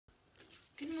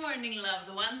Good morning, loved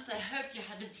ones. I hope you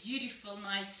had a beautiful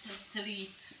night's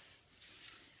sleep.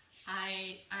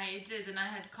 I did, and I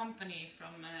had company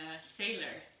from a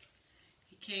sailor.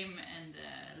 He came and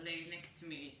lay next to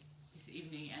me this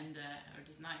evening or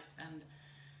this night,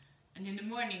 and in the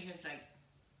morning he was like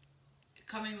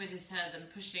coming with his head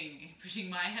and pushing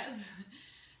my head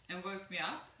and woke me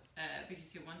up because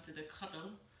he wanted a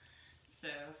cuddle. So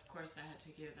of course I had to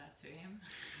give that to him.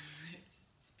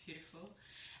 It's beautiful.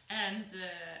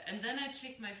 And then I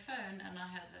checked my phone and I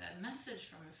had a message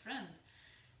from a friend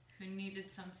who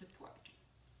needed some support.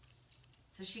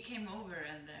 So she came over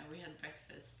and we had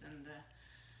breakfast and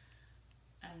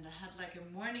had like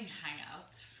a morning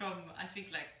hangout from I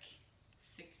think like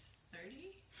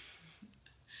 6:30.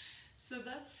 So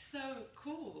that's so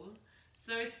cool.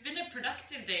 So it's been a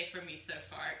productive day for me so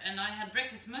far, and I had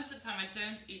breakfast. Most of the time I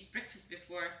don't eat breakfast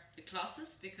before the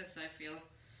classes because I feel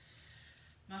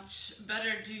much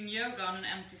better doing yoga on an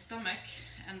empty stomach,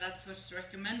 and that's what's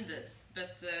recommended.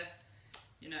 But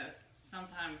you know,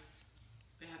 sometimes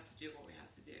we have to do what we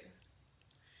have to do.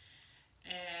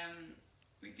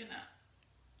 We're gonna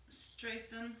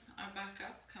straighten our back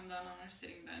up, come down on our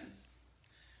sitting bones,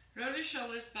 roll your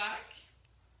shoulders back,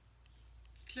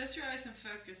 close your eyes and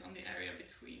focus on the area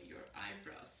between your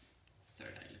eyebrows,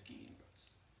 third eye looking inwards.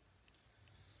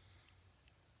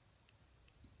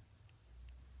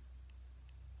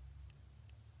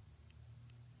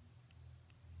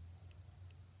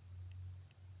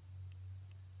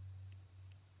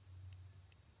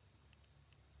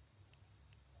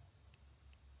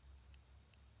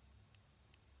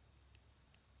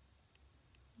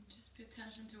 Just pay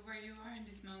attention to where you are in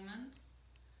this moment,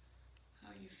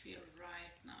 how you feel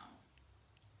right now.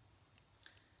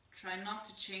 Try not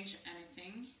to change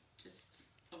anything, just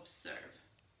observe.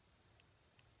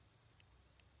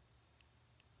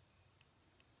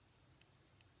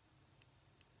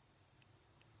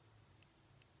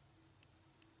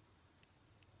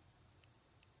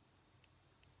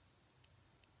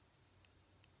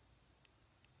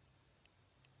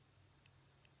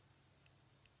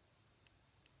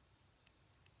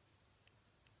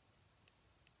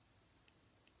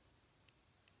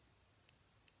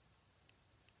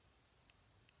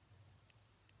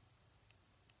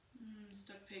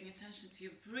 Start paying attention to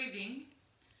your breathing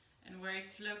and where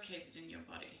it's located in your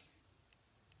body.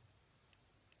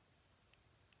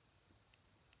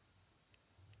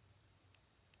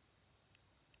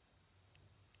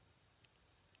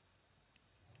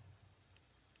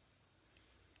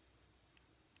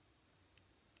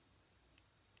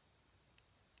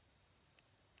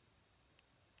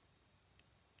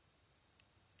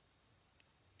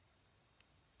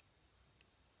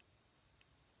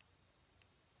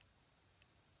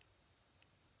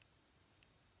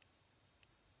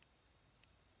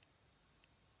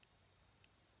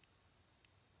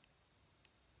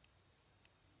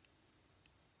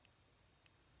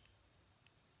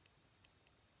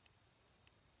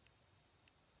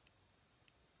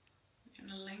 You're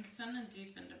going to lengthen and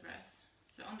deepen the breath.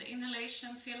 So on the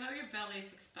inhalation, feel how your belly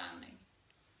is expanding.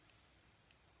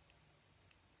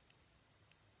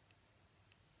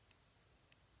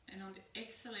 And on the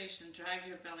exhalation, drag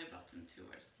your belly button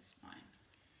towards the spine.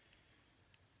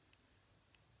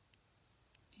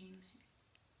 Inhale.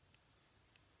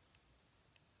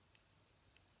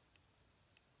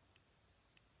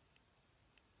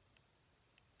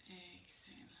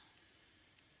 Exhale.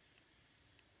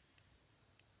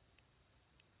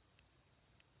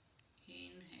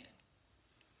 Inhale.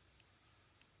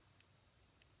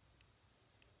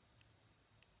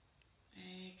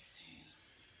 Exhale.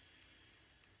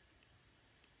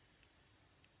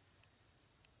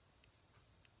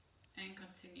 And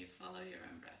continue, follow your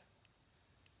own breath.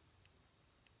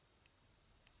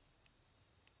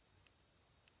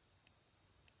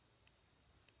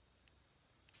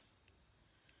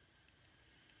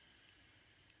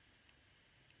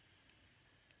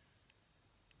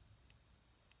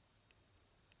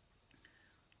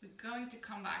 We're going to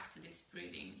come back to this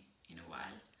breathing in a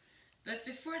while, but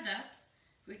before that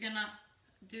we're gonna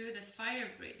do the fire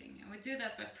breathing, and we do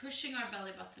that by pushing our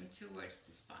belly button towards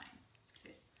the spine.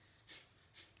 Please.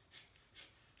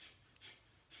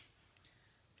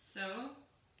 So,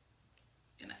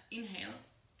 gonna inhale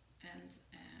and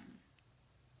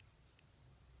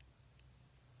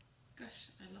gosh,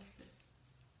 I lost it.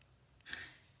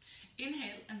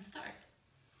 Inhale and start.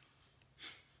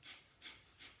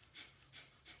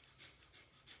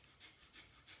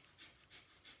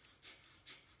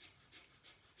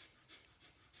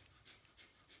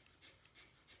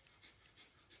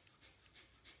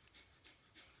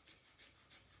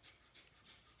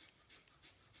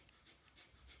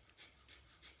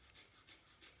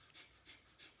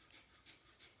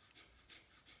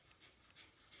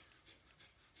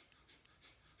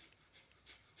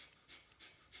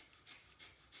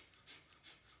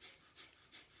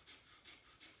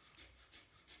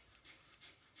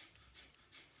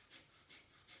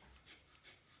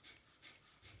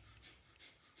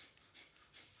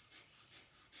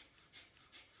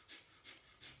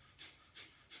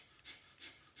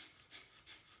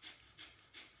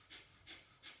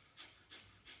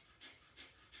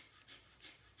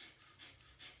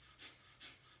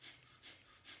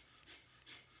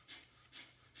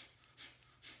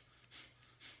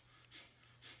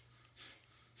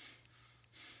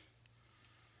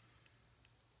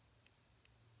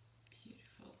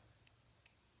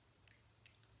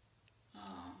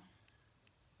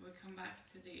 come back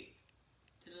to the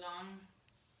long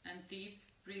and deep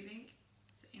breathing.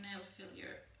 So inhale, fill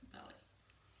your belly.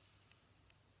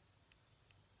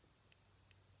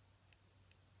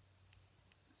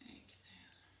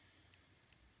 Exhale.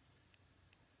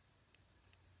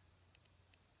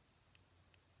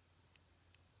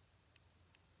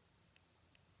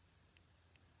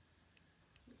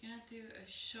 We're gonna do a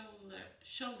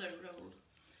shoulder roll.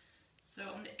 So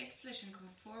on the exhalation, come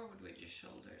forward with your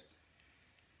shoulders,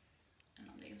 and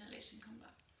on the inhalation, come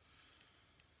back.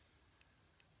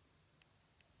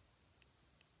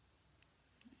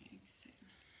 Exhale.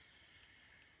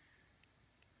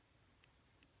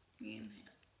 Inhale.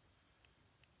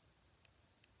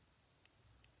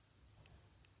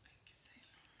 Exhale.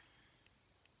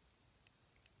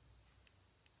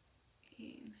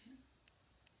 Inhale.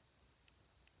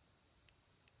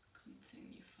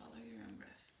 Continue, follow your own breath.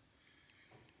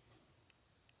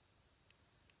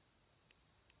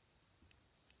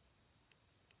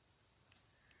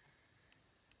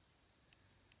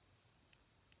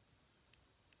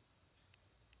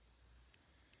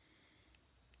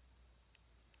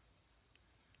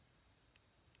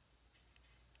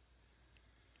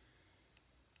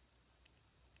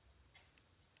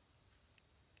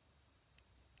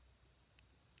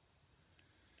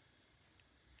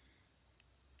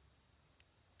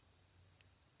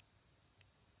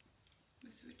 We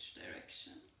switch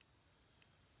direction.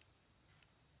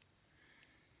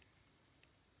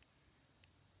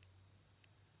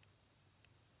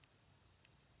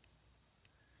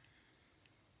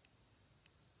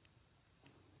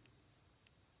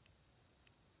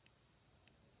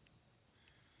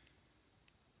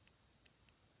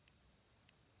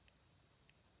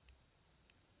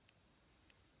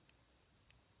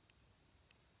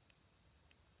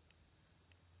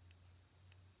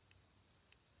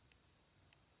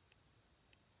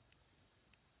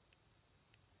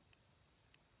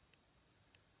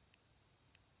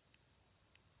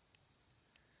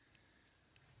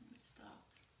 Stop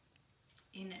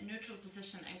in a neutral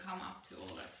position and come up to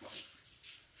all our fours.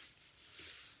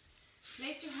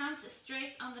 Place your hands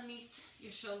straight underneath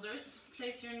your shoulders.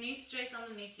 Place your knees straight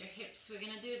underneath your hips. We're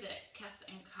going to do the cat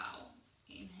and cow.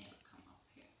 Inhale, come up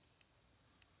here.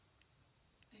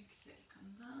 Exhale,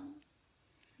 come down.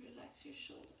 Relax your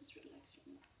shoulders, relax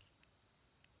your neck.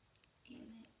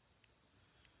 Inhale.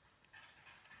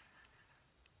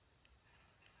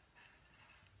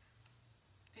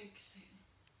 Exhale.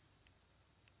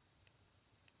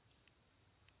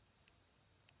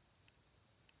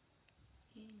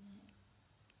 Inhale.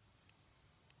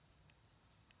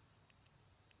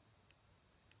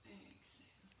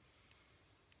 Exhale.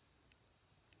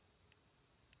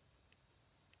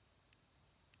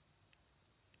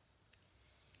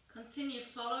 Continue,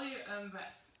 follow your own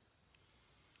breath.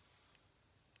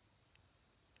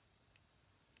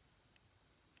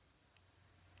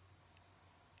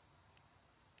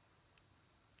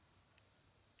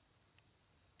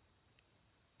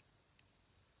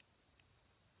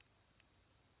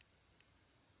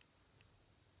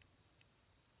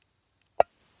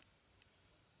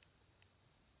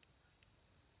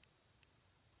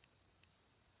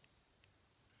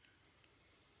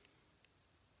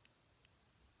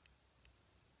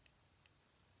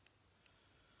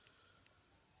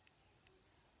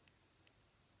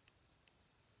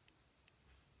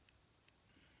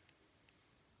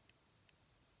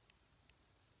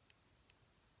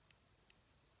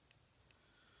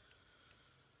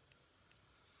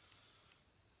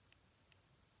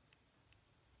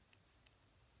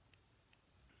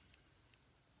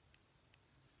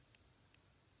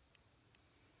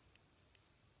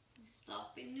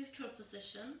 Stop in neutral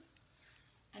position,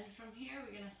 and from here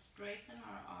we're going to straighten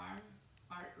our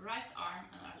right arm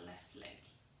and our left leg.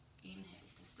 Inhale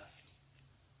to start.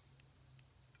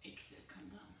 Exhale, come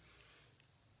down.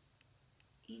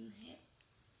 Inhale.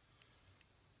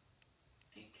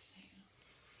 Exhale.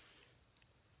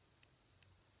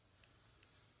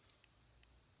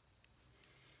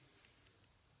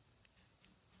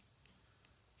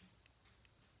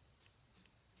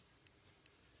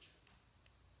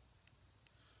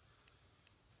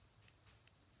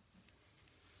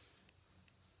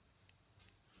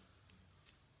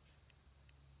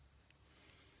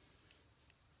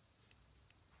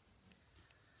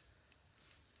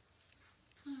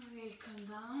 Okay, come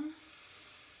down.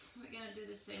 We're going to do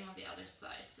the same on the other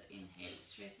side. So inhale,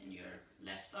 straighten your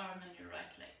left arm and your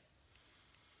right leg.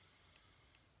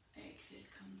 Exhale,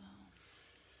 come down.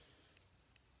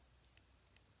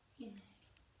 Inhale.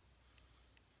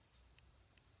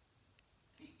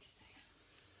 Exhale.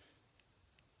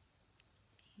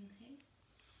 Inhale.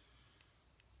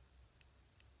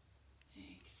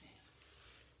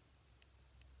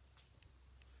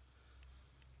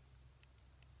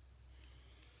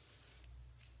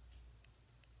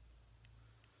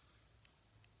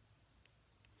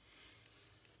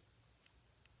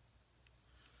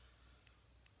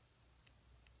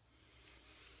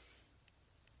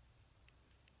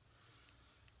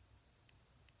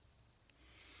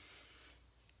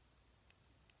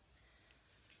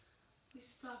 We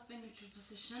stop in neutral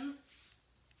position.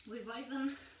 We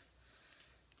widen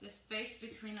the space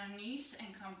between our knees and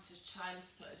come to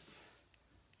child's pose.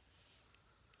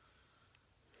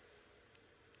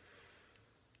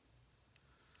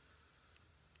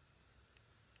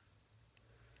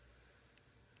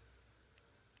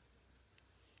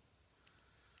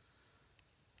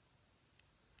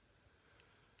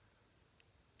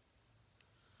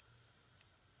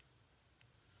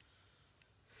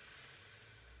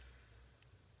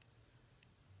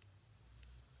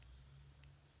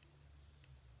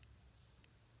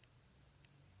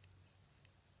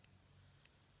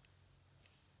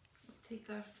 Take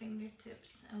our fingertips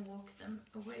and walk them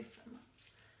away from us,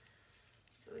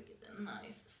 so we get a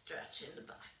nice stretch in the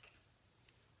back.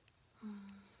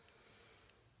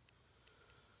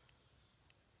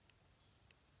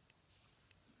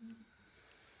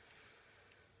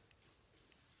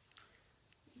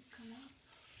 Come up,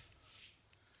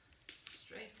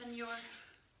 straighten your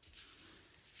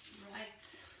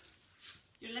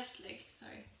left leg,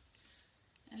 sorry,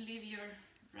 and leave your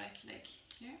right leg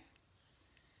here.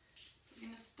 We're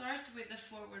going to start with a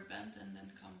forward bend and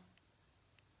then come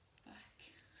back.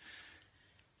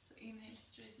 So inhale,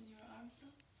 straighten your arms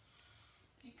up.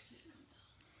 Exhale, come down.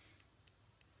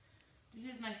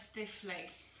 This is my stiff leg.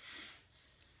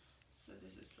 So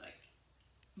this is like,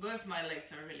 both my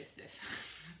legs are really stiff,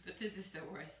 but this is the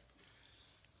worst.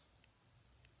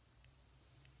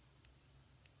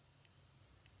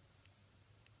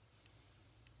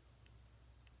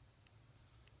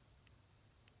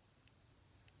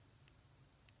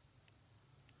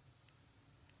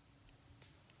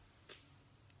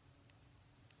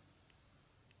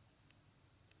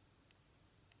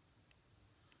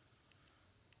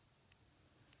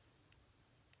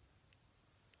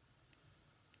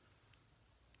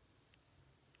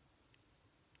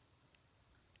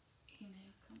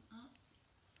 Inhale, come up,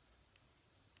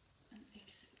 and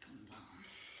exhale, come down.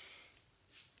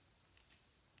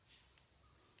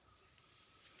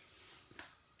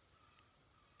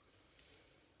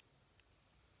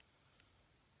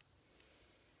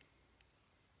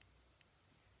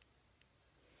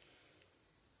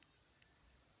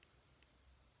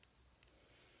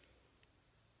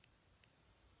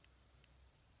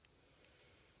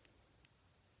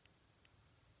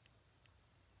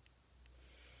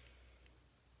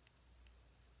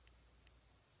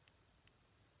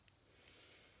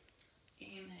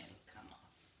 Inhale, come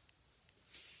up.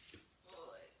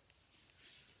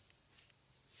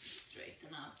 Straighten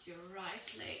out your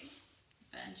right leg,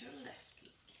 bend your left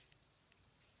leg.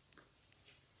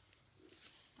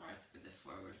 Start with the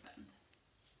forward bend.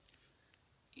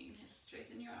 Inhale,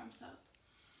 straighten your arms out.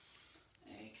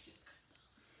 Exhale, come down.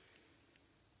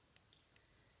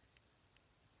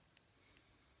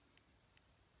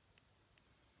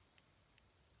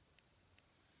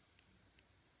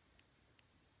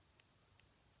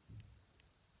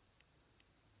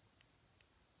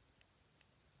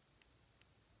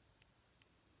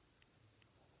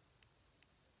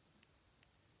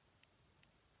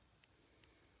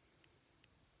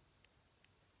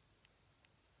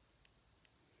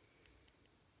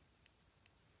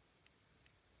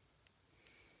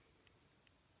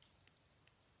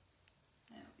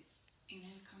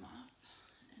 Inhale, come up,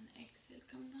 and exhale,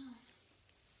 come down.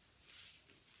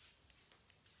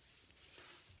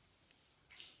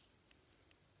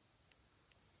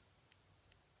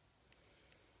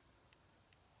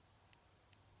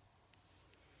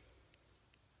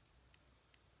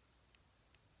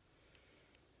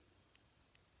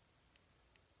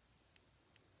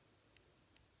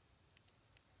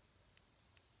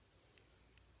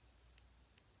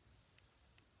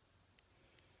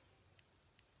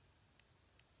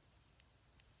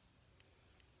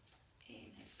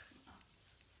 Inhale, come up.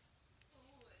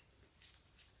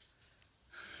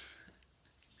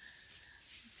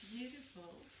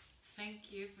 Beautiful.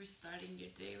 Thank you for starting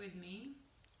your day with me.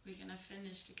 We're gonna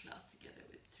finish the class together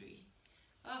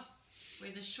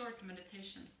with a short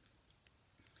meditation.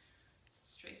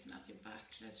 So straighten out your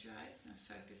back, close your eyes, and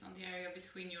focus on the area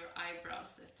between your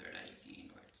eyebrows, the third eye looking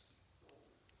inwards.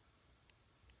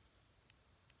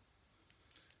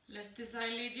 Let this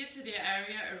eye lead you to the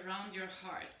area around your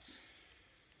heart.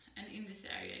 And in this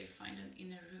area you find an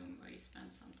inner room where you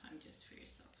spend some time just for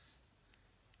yourself.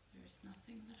 There is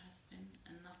nothing that has been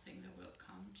and nothing that will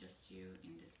come, just you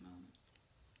in this moment.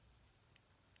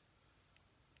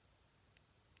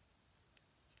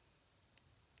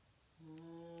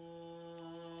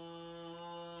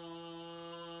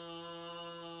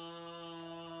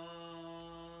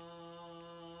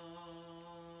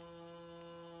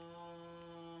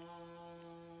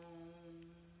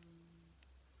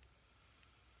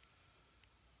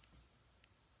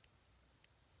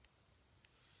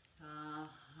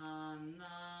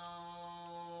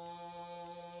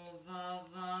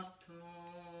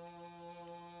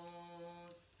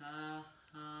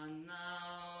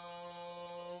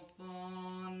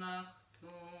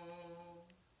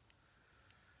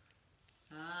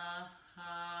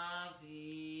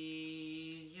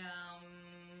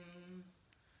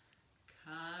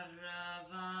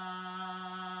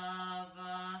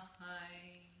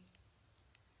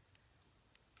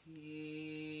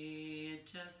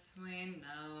 just we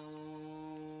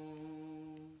know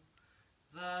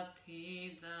Vatidamasto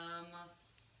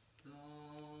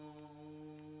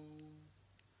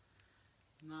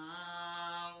Mawin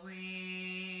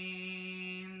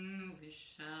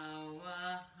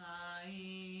Vishawahai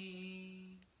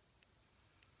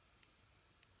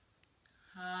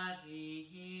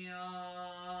Hari Om.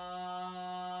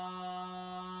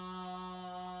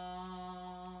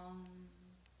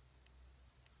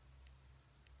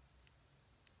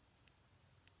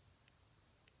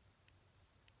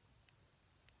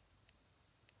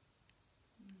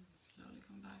 Slowly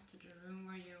come back to the room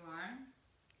where you are.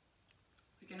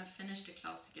 We're going to finish the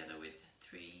class together with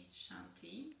 3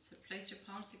 shanti. So place your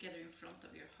palms together in front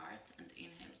of your heart and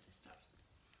inhale to start.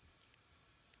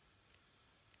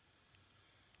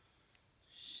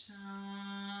 Shanti,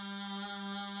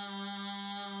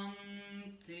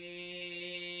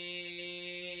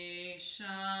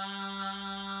 Shanti,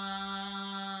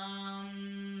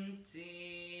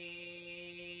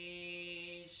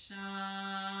 Shanti.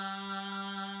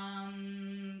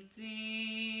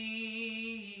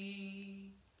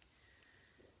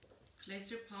 Place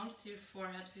your palms to your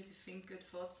forehead for you to think good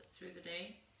thoughts through the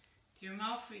day. To your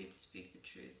mouth for you to speak the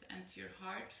truth, and to your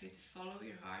heart for you to follow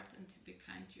your heart and to be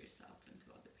kind to yourself and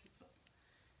to other people.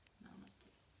 Namaste.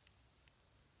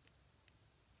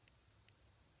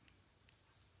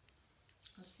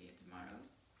 I'll see you tomorrow.